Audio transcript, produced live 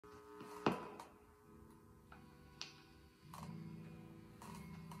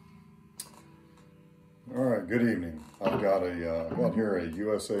All right, good evening. I've got here a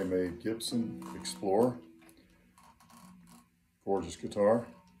USA-made Gibson Explorer. Gorgeous guitar,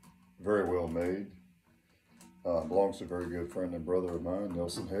 very well made. Belongs to a very good friend and brother of mine,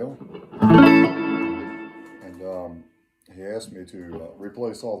 Nelson Hale. And he asked me to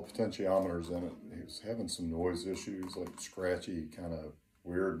replace all the potentiometers in it. He was having some noise issues, like scratchy, kind of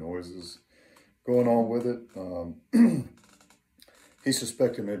weird noises going on with it. He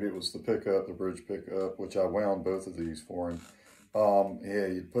suspected maybe it was the pickup, the bridge pickup, which I wound both of these for him.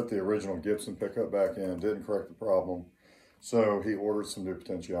 He put the original Gibson pickup back in, didn't correct the problem. So he ordered some new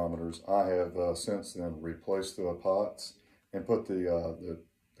potentiometers. I have since then replaced the pots and put the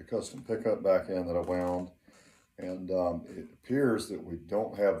custom pickup back in that I wound. And it appears that we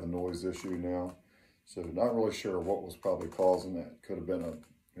don't have the noise issue now. So not really sure what was probably causing that. Could have been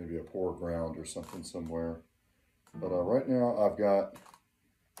maybe a poor ground or something somewhere. But right now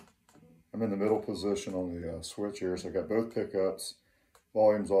I'm in the middle position on the switch here. So I got both pickups,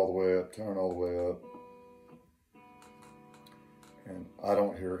 volumes all the way up, tone all the way up. And I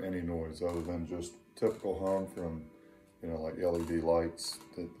don't hear any noise other than just typical hum from, like LED lights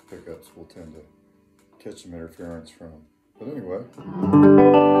that the pickups will tend to catch some interference from. But anyway.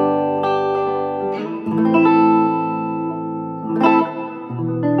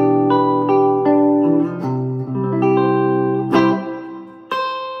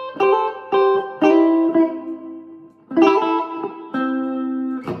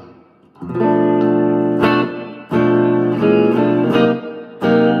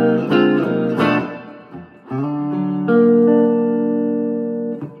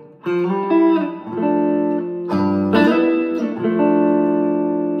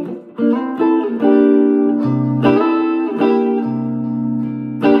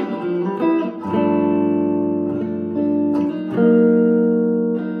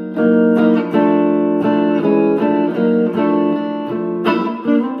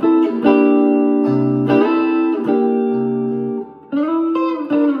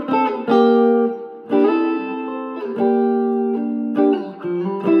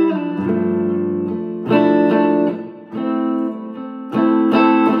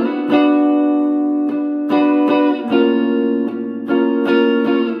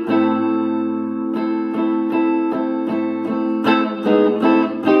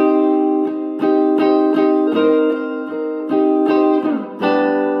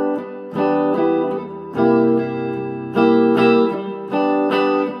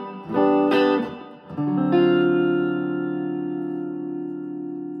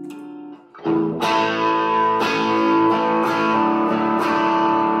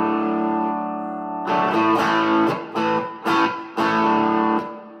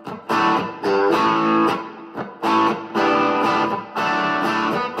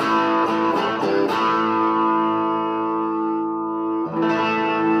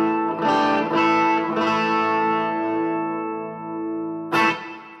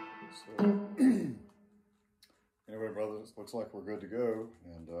 Anyway, brothers, looks like we're good to go,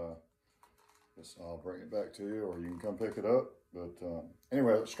 and guess I'll bring it back to you, or you can come pick it up. But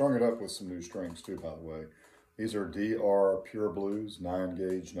anyway, I strung it up with some new strings too, by the way. These are DR Pure Blues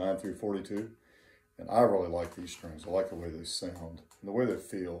 9-gauge, 9 through 42, and I really like these strings. I like the way they sound and the way they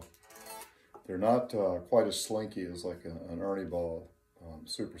feel. They're not quite as slinky as like an Ernie Ball,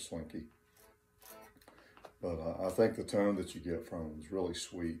 super slinky. But I think the tone that you get from them is really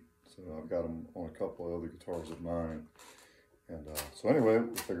sweet. So I've got them on a couple of other guitars of mine. And so anyway,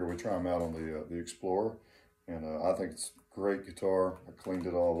 we figured we'd try them out on the Explorer. And I think it's a great guitar. I cleaned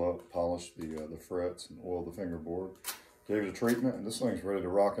it all up, polished the frets, and oiled the fingerboard. Gave it a treatment, and this thing's ready to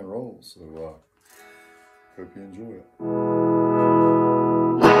rock and roll. So hope you enjoy it.